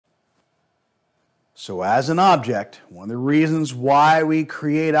So as an object, one of the reasons why we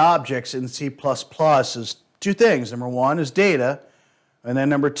create objects in C++ is two things. Number one is data, and then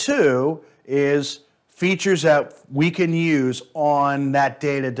number two is features that we can use on that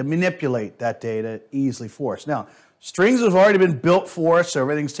data to manipulate that data easily for us. Now, strings have already been built for us, so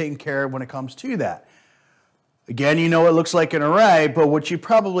everything's taken care of when it comes to that. Again, you know it looks like an array, but what you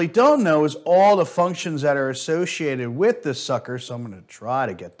probably don't know is all the functions that are associated with this sucker, so I'm going to try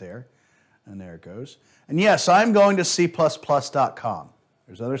to get there. And there it goes. And yes, I'm going to C++.com.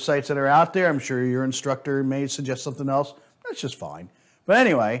 There's other sites that are out there. I'm sure your instructor may suggest something else. That's just fine. But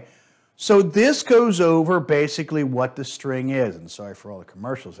anyway, so this goes over basically what the string is. And sorry for all the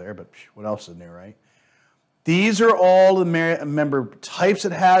commercials there, but what else is new, right? These are all the member types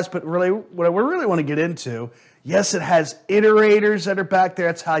it has, but really what we really want to get into, yes, it has iterators that are back there.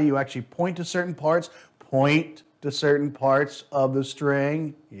 That's how you actually point to certain parts. Point to certain parts of the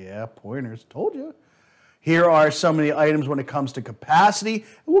string. Yeah, pointers, told you. Here are some of the items when it comes to capacity.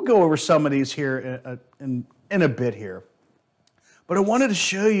 We'll go over some of these here in a bit here. But I wanted to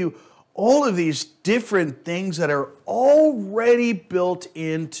show you all of these different things that are already built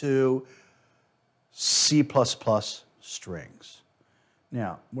into C++ strings.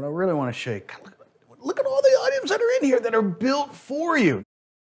 Now, what I really want to show you, look at all the items that are in here that are built for you.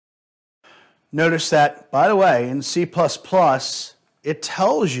 Notice that, by the way, in C++, it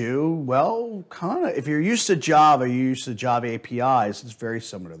tells you, well, kind of, if you're used to Java, you're used to Java APIs, it's very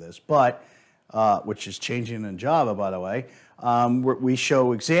similar to this, but, which is changing in Java, by the way. We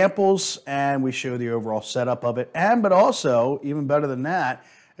show examples, and we show the overall setup of it, but also, even better than that,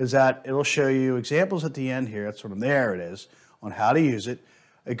 is that it'll show you examples at the end here, that's sort of, there it is, on how to use it.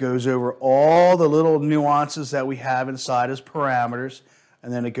 It goes over all the little nuances that we have inside as parameters,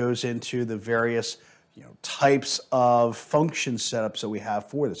 and then it goes into the various types of function setups that we have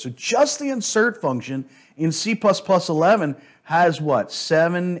for this. So just the insert function in C++11 has what,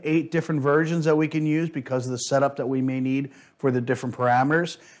 7, 8 different versions that we can use because of the setup that we may need for the different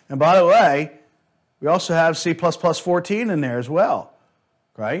parameters. And by the way, we also have C++14 in there as well,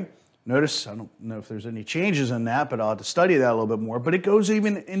 right? Notice, I don't know if there's any changes in that, but I'll have to study that a little bit more. But it goes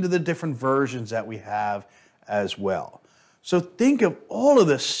even into the different versions that we have as well. So think of all of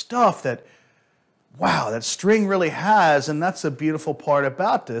this stuff that, wow, that string really has, and that's the beautiful part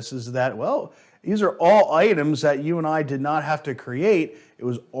about this is that, well, these are all items that you and I did not have to create. It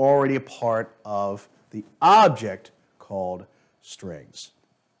was already a part of the object called strings.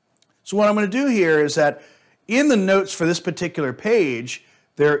 So what I'm going to do here is that in the notes for this particular page,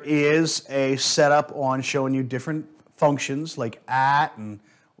 there is a setup on showing you different functions like @ and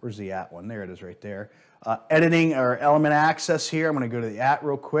where's the @ one? There it is right there. Editing or element access here. I'm going to go to the @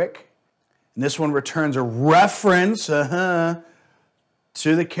 real quick. And this one returns a reference to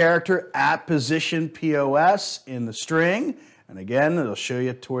the character at position POS in the string. And again, it'll show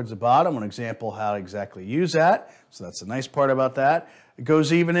you towards the bottom an example how to exactly use that. So that's the nice part about that. It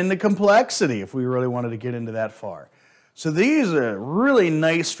goes even into complexity if we really wanted to get into that far. So these are really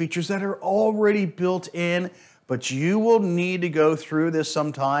nice features that are already built in, but you will need to go through this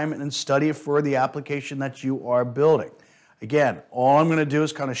sometime and study it for the application that you are building. Again, all I'm going to do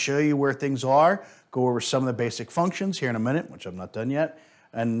is kind of show you where things are, go over some of the basic functions here in a minute, which I'm not done yet,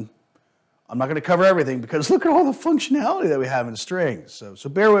 and I'm not going to cover everything because look at all the functionality that we have in strings. So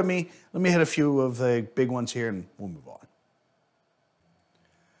bear with me. Let me hit a few of the big ones here and we'll move on.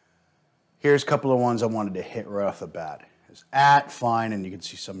 Here's a couple of ones I wanted to hit right off the bat. There's @ fine, and you can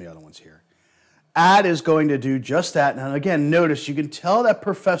see some of the other ones here. @ is going to do just that. And again, notice you can tell that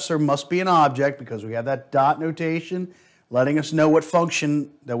professor must be an object because we have that dot notation letting us know what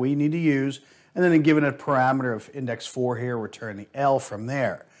function that we need to use, and then given a parameter of index 4 here, return the L from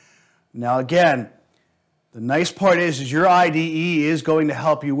there. Now again, the nice part is your IDE is going to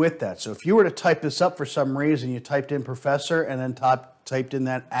help you with that. So if you were to type this up for some reason, you typed in professor and then typed in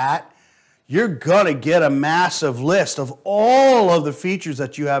that @ you're going to get a massive list of all of the features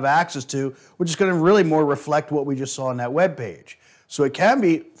that you have access to, which is going to really more reflect what we just saw on that web page. So it can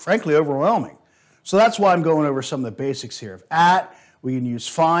be, frankly, overwhelming. So that's why I'm going over some of the basics here. Of @ we can use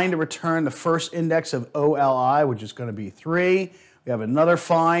find to return the first index of OLI, which is going to be 3. We have another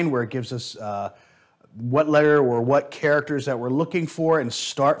find where it gives us what letter or what characters that we're looking for and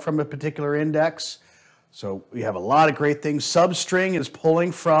start from a particular index. So we have a lot of great things. Substring is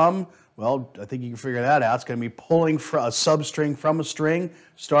pulling from, well, I think you can figure that out. It's going to be pulling from a substring from a string,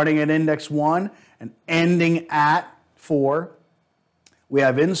 starting at index 1 and ending at 4. We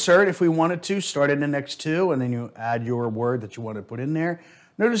have insert if we wanted to, start at index 2, and then you add your word that you want to put in there.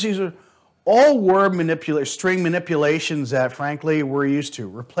 Notice these are all string manipulations that, frankly, we're used to.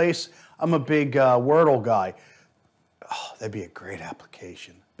 Replace, I'm a big Wordle guy. Oh, that'd be a great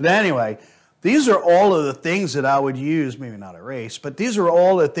application. But anyway, these are all of the things that I would use, maybe not erase, but these are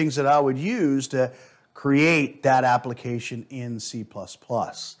all the things that I would use to create that application in C++.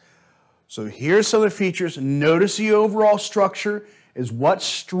 So here's some of the features. Notice the overall structure is what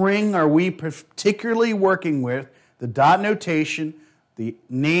string are we particularly working with, the dot notation, the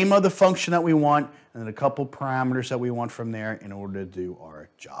name of the function that we want, and then a couple parameters that we want from there in order to do our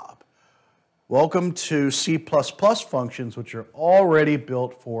job. Welcome to C++ functions, which are already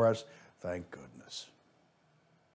built for us, thank goodness.